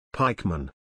pikemen.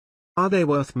 Are they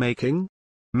worth making?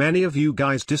 Many of you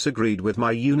guys disagreed with my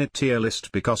unit tier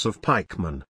list because of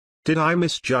pikemen. Did I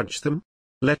misjudge them?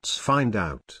 Let's find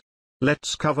out.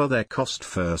 Let's cover their cost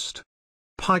first.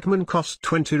 Pikemen cost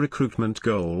 20 recruitment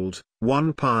gold,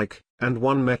 1 pike, and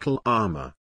 1 metal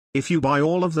armor. If you buy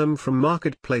all of them from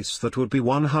marketplace, that would be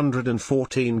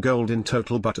 114 gold in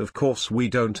total, but of course we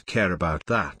don't care about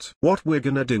that. What we're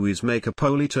gonna do is make a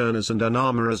polyturners and an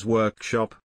armorer's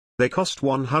workshop. They cost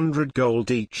 100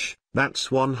 gold each. That's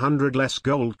 100 less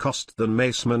gold cost than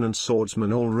macemen and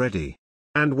swordsmen already.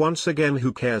 And once again,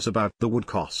 who cares about the wood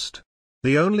cost?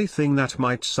 The only thing that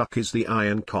might suck is the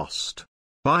iron cost.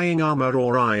 Buying armor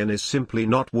or iron is simply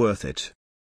not worth it.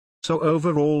 So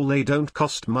overall they don't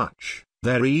cost much,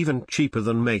 they're even cheaper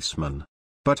than macemen.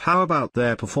 But how about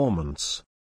their performance?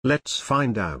 Let's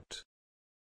find out.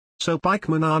 So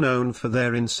pikemen are known for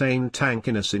their insane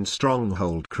tankiness in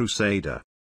Stronghold Crusader.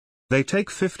 They take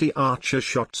 50 archer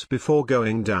shots before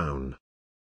going down,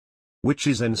 which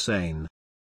is insane.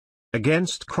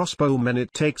 Against crossbowmen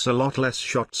it takes a lot less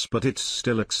shots, but it's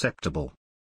still acceptable.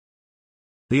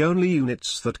 The only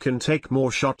units that can take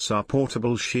more shots are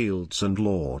portable shields and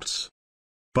lords.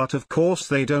 But of course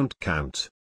they don't count.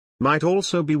 Might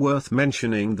also be worth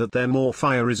mentioning that they're more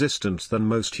fire resistant than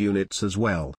most units as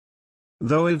well.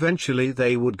 Though eventually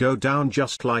they would go down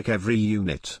just like every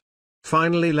unit.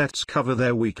 Finally, let's cover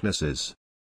their weaknesses.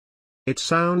 It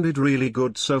sounded really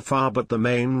good so far, but the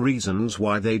main reasons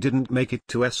why they didn't make it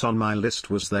to S on my list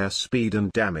was their speed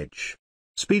and damage.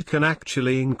 Speed can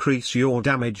actually increase your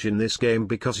damage in this game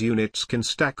because units can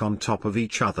stack on top of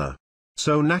each other.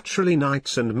 So naturally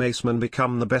knights and macemen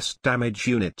become the best damage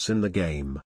units in the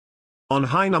game. On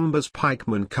high numbers,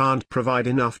 pikemen can't provide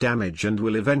enough damage and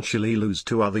will eventually lose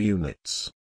to other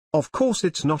units. Of course,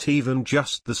 it's not even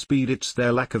just the speed, it's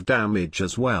their lack of damage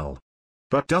as well.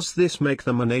 But does this make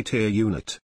them an A-tier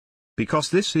unit? Because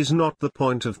this is not the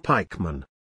point of pikemen.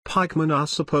 Pikemen are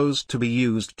supposed to be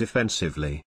used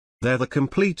defensively. They're the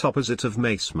complete opposite of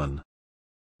macemen.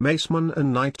 Macemen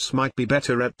and knights might be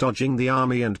better at dodging the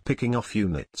army and picking off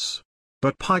units.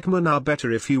 But pikemen are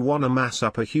better if you wanna mass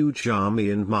up a huge army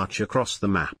and march across the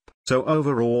map. So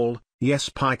overall, yes,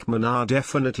 pikemen are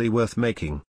definitely worth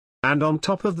making. And on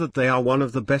top of that, they are one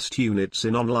of the best units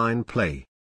in online play.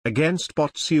 Against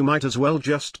bots you might as well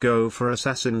just go for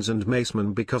assassins and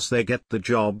macemen because they get the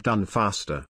job done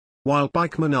faster. While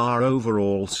pikemen are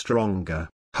overall stronger.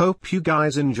 Hope you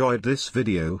guys enjoyed this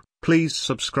video. Please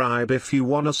subscribe if you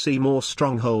wanna see more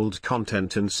Stronghold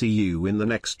content, and see you in the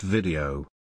next video.